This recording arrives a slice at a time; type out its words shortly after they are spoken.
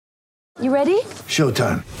You ready?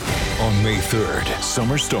 Showtime. On May 3rd,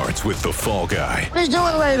 summer starts with The Fall Guy. Let's do it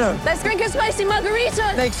later. Let's drink a spicy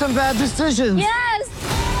margarita. Make some bad decisions. Yes!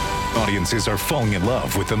 Audiences are falling in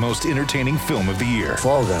love with the most entertaining film of the year.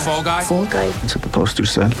 Fall Guy. Fall Guy? Fall Guy. That's what the poster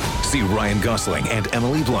said. See Ryan Gosling and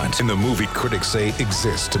Emily Blunt in the movie critics say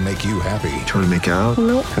exists to make you happy. Trying to make it out?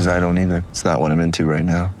 Nope. Because I don't either. It's not what I'm into right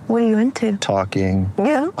now. What are you into? Talking.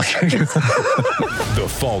 Yeah. The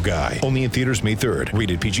Fall Guy. Only in theaters May 3rd.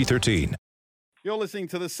 Rated PG-13. You're listening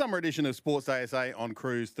to the summer edition of Sports ASA on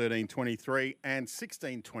Cruise 1323 and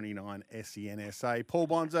 1629 SENSA. Paul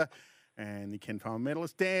Bonza and the Ken Farmer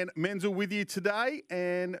medalist Dan Menzel with you today.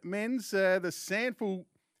 And Menz, the SANFL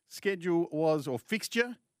schedule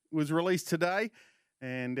fixture was released today.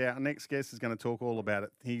 And our next guest is going to talk all about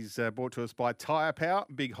it. He's brought to us by Tyre Power.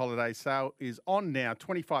 Big holiday sale is on now.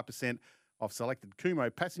 25% off selected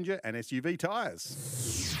Kumho passenger and SUV tyres.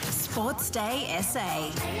 Sports Day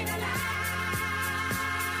SA.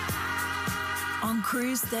 On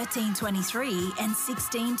Cruise 1323 and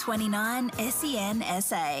 1629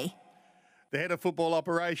 SENSA. The head of football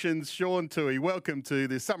operations, Sean Toohey. Welcome to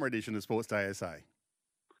the summer edition of Sports Day SA.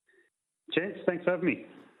 Gents, thanks for having me.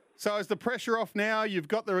 So is the pressure off now? You've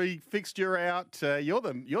got the fixture out. You're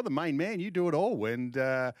the main man. You do it all. And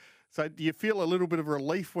so do you feel a little bit of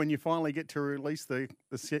relief when you finally get to release the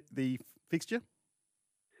fixture?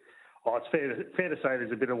 Oh, it's fair to say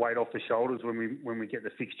there's a bit of weight off the shoulders when we get the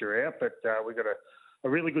fixture out, but we've got a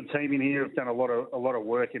really good team in here. We've done a lot of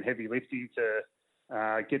work and heavy lifting to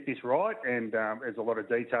get this right, and there's a lot of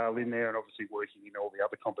detail in there, and obviously working in all the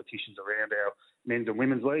other competitions around our men's and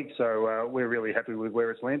women's league. So we're really happy with where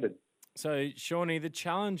it's landed. So, Shawnee, the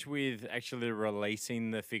challenge with actually releasing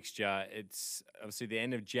the fixture, it's obviously the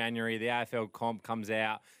end of January. The AFL comp comes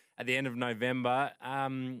out at the end of November.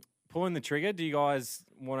 Pulling the trigger, do you guys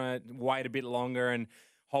want to wait a bit longer and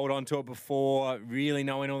hold on to it before really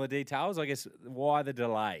knowing all the details? I guess, why the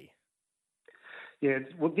delay? Yeah,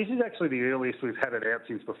 well, this is actually the earliest we've had it out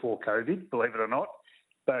since before COVID, believe it or not.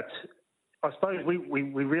 But I suppose we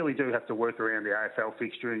really do have to work around the AFL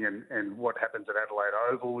fixturing and what happens at Adelaide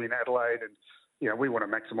Oval in Adelaide. And, you know, we want to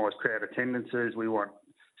maximise crowd attendances. We want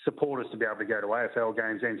supporters to be able to go to AFL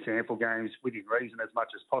games and SANFL games within reason as much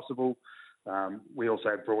as possible. We also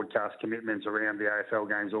have broadcast commitments around the AFL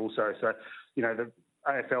games also. So, you know, the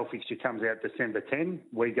AFL fixture comes out December 10.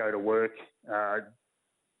 We go to work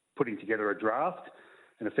putting together a draft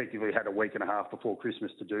and effectively had a week and a half before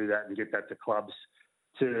Christmas to do that and get that to clubs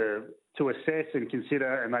to assess and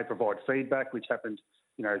consider, and they provide feedback, which happened,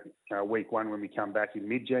 you know, week one when we come back in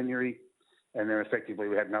mid-January. And then effectively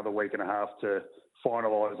we had another week and a half to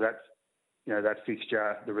finalise that, you know, that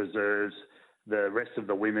fixture, the reserves, the rest of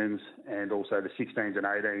the women's, and also the 16s and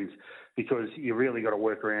 18s, because you really got to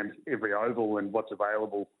work around every oval and what's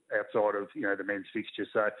available outside of, you know, the men's fixture.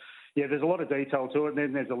 So, yeah, there's a lot of detail to it. And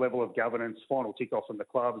then there's a level of governance, final tick-off from the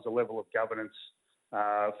club is a level of governance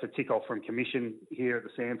for tick-off from commission here at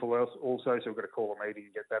the SANFL also. So we've got to call a meeting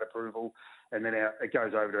and get that approval. And then it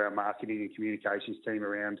goes over to our marketing and communications team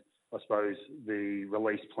around, I suppose, the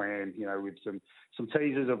release plan, you know, with some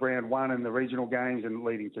teasers of round one and the regional games, and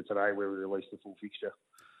leading to today where we released the full fixture.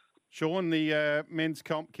 Sean, the men's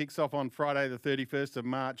comp kicks off on Friday the 31st of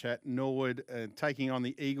March at Norwood, taking on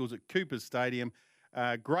the Eagles at Coopers Stadium.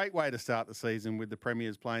 Great way to start the season with the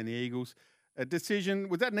Premiers playing the Eagles. Was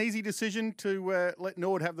that an easy decision to let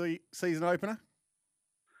Norwood have the season opener?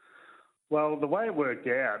 Well, the way it worked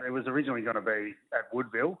out, it was originally going to be at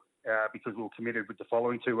Woodville, because we were committed with the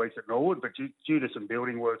following 2 weeks at Norwood, but due to some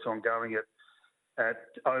building works ongoing at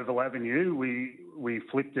Oval Avenue, we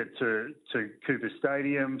flipped it to Cooper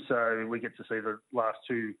Stadium, so we get to see the last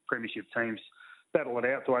two premiership teams battle it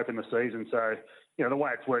out to open the season. So, you know, the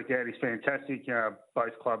way it's worked out is fantastic.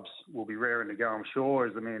 Both clubs will be raring to go, I'm sure,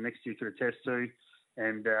 as the man next to you could attest to,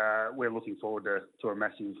 and we're looking forward to a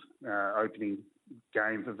massive opening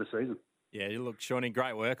game of the season. Yeah, look, Shawnee,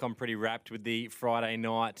 great work. I'm pretty wrapped with the Friday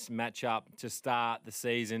night match-up to start the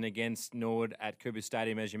season against Norwood at Cooper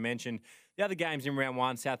Stadium, as you mentioned. The other games in round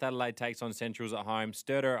one, South Adelaide takes on Centrals at home,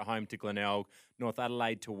 Sturter at home to Glenelg, North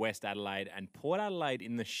Adelaide to West Adelaide, and Port Adelaide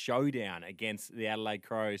in the showdown against the Adelaide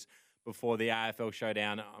Crows before the AFL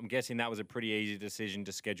showdown. I'm guessing that was a pretty easy decision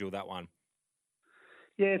to schedule that one.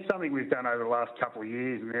 Yeah, it's something we've done over the last couple of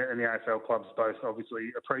years, and the AFL clubs both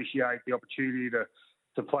obviously appreciate the opportunity to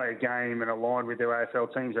play a game and align with their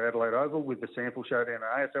AFL teams at Adelaide Oval with the SANFL showdown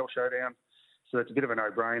and AFL showdown. So it's a bit of a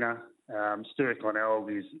no-brainer. Sturt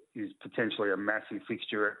Glenelg is potentially a massive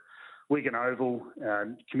fixture at Wigan Oval.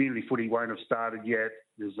 Community footy won't have started yet.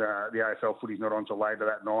 The AFL footy's not on till later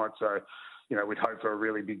that night. So, we'd hope for a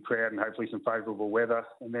really big crowd and hopefully some favourable weather.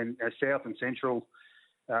 And then South and Central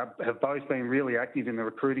have both been really active in the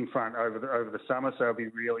recruiting front over the summer, so it'll be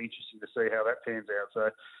really interesting to see how that pans out. So,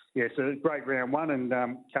 yeah, it's a great round one, and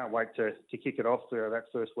can't wait to kick it off that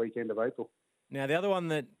first weekend of April. Now, the other one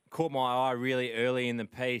that caught my eye really early in the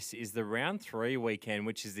piece is the round 3 weekend,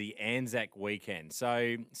 which is the Anzac weekend.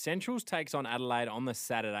 So Centrals takes on Adelaide on the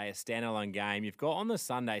Saturday, a standalone game. You've got on the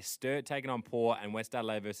Sunday Sturt taking on Port and West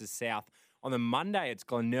Adelaide versus South. On the Monday, it's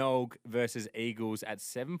Glenelg versus Eagles at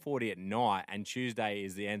 7:40 at night, and Tuesday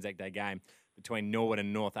is the Anzac Day game between Norwood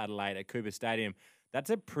and North Adelaide at Cooper Stadium. That's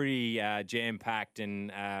a pretty jam-packed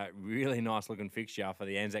and really nice-looking fixture for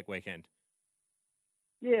the Anzac weekend.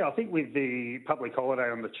 Yeah, I think with the public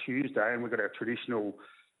holiday on the Tuesday, and we've got our traditional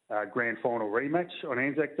grand final rematch on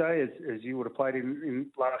Anzac Day, as you would have played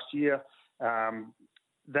in last year,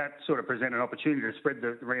 that sort of presented an opportunity to spread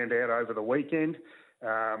the round out over the weekend.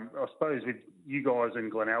 I suppose with you guys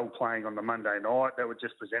and Glenelg playing on the Monday night, that would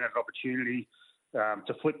just present an opportunity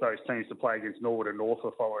to flip those teams to play against Norwood and North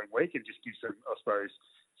the following week. It just gives them, I suppose,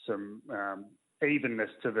 some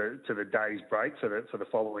evenness to the day's break for the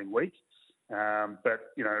following week. But,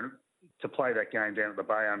 to play that game down at the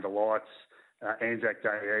Bay under lights, Anzac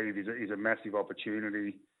Day Eve is a massive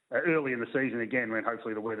opportunity early in the season again when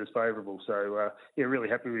hopefully the weather's favourable. So, really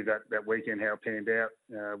happy with that weekend, how it panned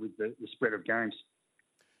out with the spread of games.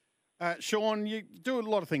 Sean, you do a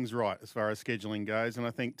lot of things right as far as scheduling goes, and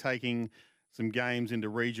I think taking some games into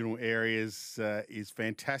regional areas is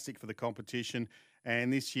fantastic for the competition.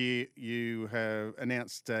 And this year you have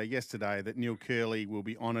announced yesterday that Neil Curley will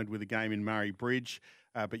be honoured with a game in Murray Bridge.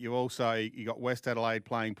 But you got West Adelaide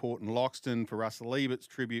playing Port and Loxton for Russell Liebert's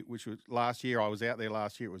tribute, which was last year. I was out there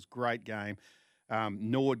last year. It was a great game.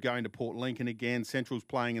 Nord going to Port Lincoln again. Central's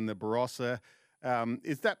playing in the Barossa.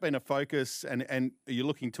 Has that been a focus, and are you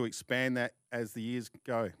looking to expand that as the years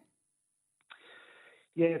go?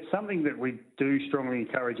 Yeah, it's something that we do strongly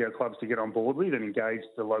encourage our clubs to get on board with and engage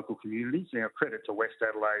the local communities. Now, credit to West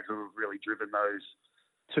Adelaide, who have really driven those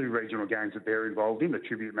 2 regional games that they're involved in, the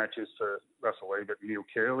tribute matches for Russell Liebert and Neil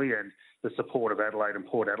Curley, and the support of Adelaide and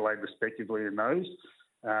Port Adelaide, respectively, in those.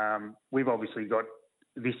 We've obviously got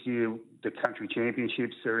this year the country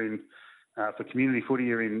championships are in for community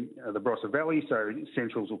footy are in the Barossa Valley, so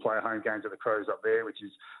Centrals will play a home games at the Crows up there, which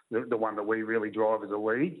is the one that we really drive as a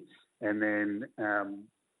league. And then,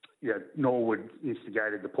 Norwood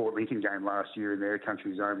instigated the Port Lincoln game last year in their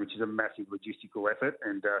country zone, which is a massive logistical effort.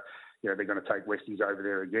 And, they're going to take Westies over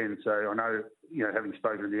there again. So I know, having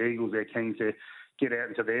spoken to the Eagles, they're keen to get out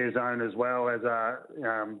into their zone as well as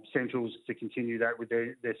Centrals to continue that with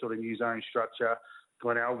their sort of new zone structure.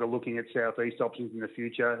 Glenelg are looking at southeast options in the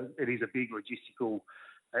future. It is a big logistical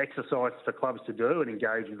exercise for clubs to do and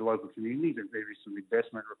engage with the local communities, and there is some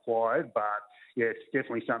investment required. But yeah, it's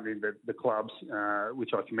definitely something that the clubs, which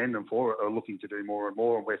I commend them for, are looking to do more and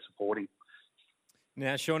more, and we're supporting.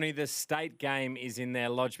 Now, Shawnee, the state game is in there,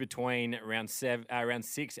 lodged between round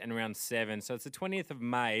 6 and round 7. So it's the 20th of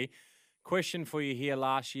May. Question for you here.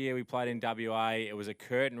 Last year we played in WA. It was a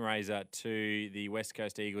curtain raiser to the West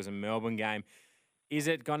Coast Eagles and Melbourne game. Is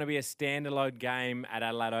it going to be a standalone game at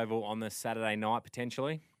Adelaide Oval on the Saturday night,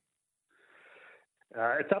 potentially?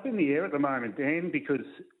 It's up in the air at the moment, Dan, because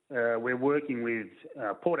we're working with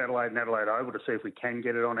Port Adelaide and Adelaide Oval to see if we can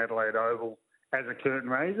get it on Adelaide Oval as a curtain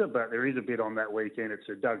raiser, but there is a bid on that weekend. It's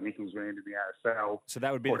a Doug Nichols round in the AFL. So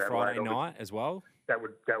that would be Port the Adelaide, Friday night as well? That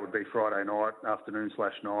would be Friday night,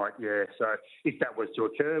 afternoon/night, yeah. So if that was to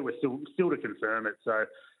occur, we're still to confirm it. So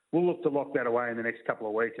we'll look to lock that away in the next couple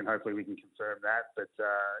of weeks, and hopefully we can confirm that. But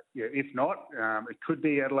if not, it could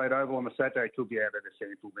be Adelaide Oval on the Saturday. It could be out at a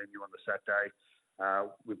sample venue on the Saturday.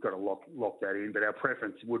 We've got to lock that in, but our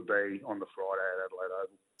preference would be on the Friday at Adelaide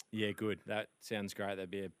Oval. Yeah, good. That sounds great.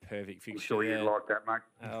 That'd be a perfect fixture. I'm sure you'd like that, mate.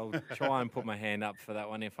 I'll try and put my hand up for that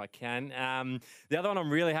one if I can. The other one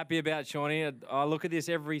I'm really happy about, Shawnee, I look at this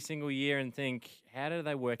every single year and think, how do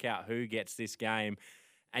they work out who gets this game?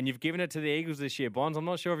 And you've given it to the Eagles this year, Bonds. I'm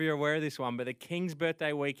not sure if you're aware of this one, but the King's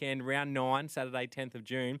birthday weekend, round 9, Saturday, 10th of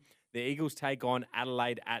June, the Eagles take on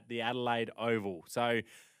Adelaide at the Adelaide Oval. So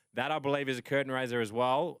that, I believe, is a curtain raiser as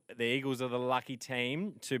well. The Eagles are the lucky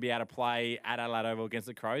team to be able to play at Adelaide Oval against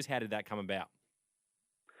the Crows. How did that come about?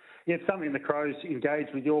 Yeah, it's something the Crows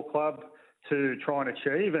engaged with your club to try and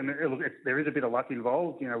achieve, and there is a bit of luck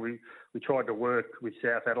involved. We tried to work with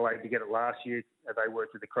South Adelaide to get it last year. They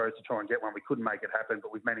worked with the Crows to try and get one. We couldn't make it happen,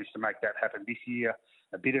 but we've managed to make that happen this year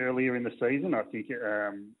a bit earlier in the season, I think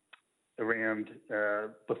around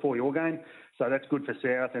before your game. So that's good for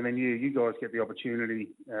South. And then you guys get the opportunity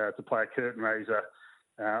to play a curtain raiser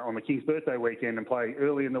on the King's birthday weekend and play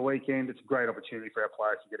early in the weekend. It's a great opportunity for our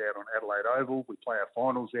players to get out on Adelaide Oval. We play our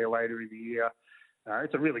finals there later in the year.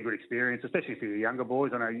 It's a really good experience, especially for the younger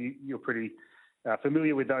boys. I know you're pretty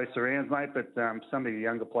familiar with those surrounds, mate, but some of the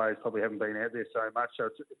younger players probably haven't been out there so much. So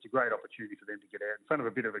it's a great opportunity for them to get out in front of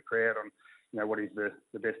a bit of a crowd on, what is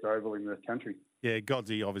the best oval in the country. Yeah,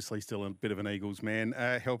 Godsey obviously still a bit of an Eagles man,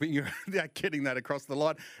 helping you getting that across the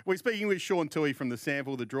line. We're speaking with Sean Toohey from the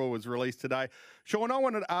Sample. The draw was released today. Sean, I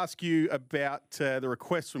wanted to ask you about the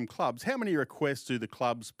requests from clubs. How many requests do the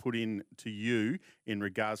clubs put in to you in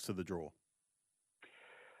regards to the draw?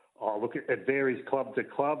 Oh, look, it varies club to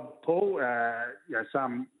club, Paul.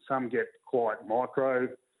 Some get quite micro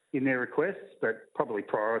in their requests, but probably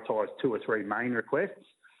prioritise 2 or 3 main requests,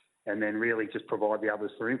 and then really just provide the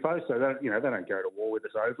others for info. So they don't go to war with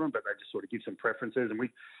us over them, but they just sort of give some preferences. And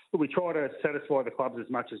we try to satisfy the clubs as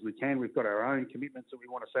much as we can. We've got our own commitments that we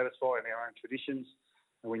want to satisfy and our own traditions.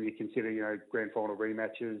 And when you consider, grand final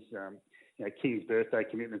rematches, King's birthday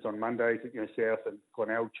commitments on Mondays that South and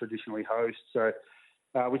Glenelg traditionally host. So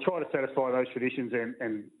we try to satisfy those traditions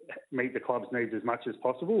and meet the club's needs as much as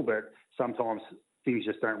possible, but sometimes things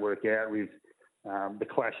just don't work out with the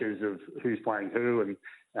clashes of who's playing who and,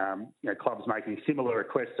 clubs making similar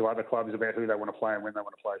requests to other clubs about who they want to play and when they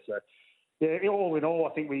want to play. So, yeah, all in all,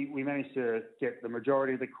 I think we managed to get the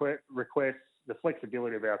majority of the requests. The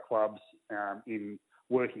flexibility of our clubs in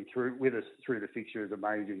working with us through the fixture is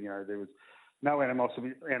amazing. There was no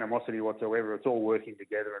animosity whatsoever. It's all working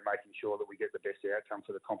together and making sure that we get the best outcome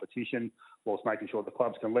for the competition, whilst making sure the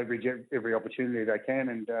clubs can leverage every opportunity they can.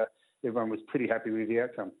 And everyone was pretty happy with the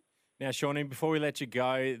outcome. Now, Shawnee, before we let you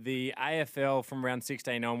go, the AFL from round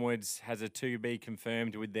 16 onwards has a to be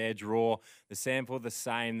confirmed with their draw. The Sample the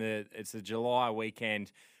same. It's the July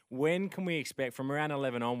weekend. When can we expect from round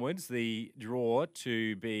 11 onwards the draw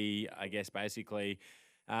to be, I guess, basically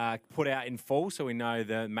put out in full so we know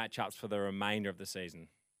the matchups for the remainder of the season?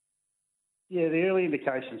 Yeah, the early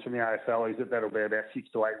indications from the AFL is that that'll be about 6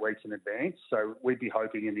 to 8 weeks in advance. So we'd be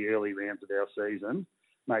hoping in the early rounds of our season,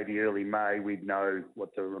 maybe early May, we'd know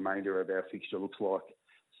what the remainder of our fixture looks like.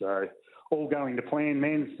 So all going to plan,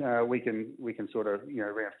 men's, we can sort of,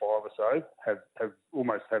 round 5 or so, have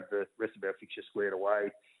almost have the rest of our fixture squared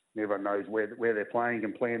away. And everyone knows where they're playing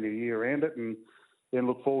and plan their year around it, and then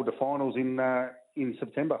look forward to finals in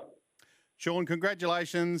September. Sean,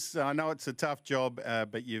 congratulations. I know it's a tough job,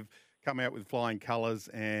 but you've come out with flying colours,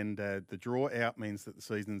 and the draw out means that the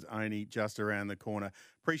season's only just around the corner.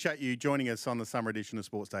 Appreciate you joining us on the summer edition of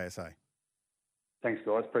Sports Day SA. Thanks,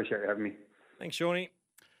 guys. Appreciate you having me. Thanks, Shawnee.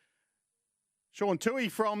 Sean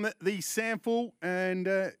Toohey from the Sample, and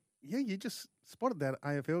you just spotted that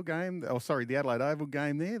AFL game. The Adelaide Oval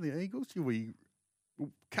game there. The Eagles.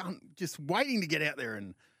 Just waiting to get out there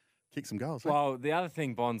and kick some goals. Well, the other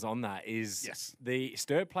thing, Bonds, on that is the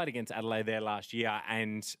Sturt played against Adelaide there last year,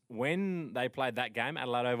 and when they played that game,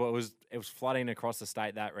 Adelaide Oval, it was flooding across the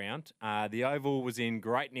state that round. The Oval was in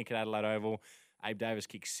great nick at Adelaide Oval. Abe Davis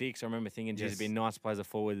kicked 6. I remember thinking, geez, it'd be nice to play as a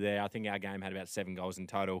forward there. I think our game had about 7 goals in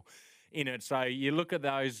total in it. So you look at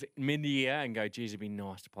those mid-year and go, geez, it'd be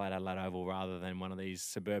nice to play at Adelaide Oval rather than one of these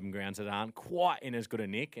suburban grounds that aren't quite in as good a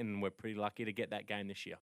nick, and we're pretty lucky to get that game this year.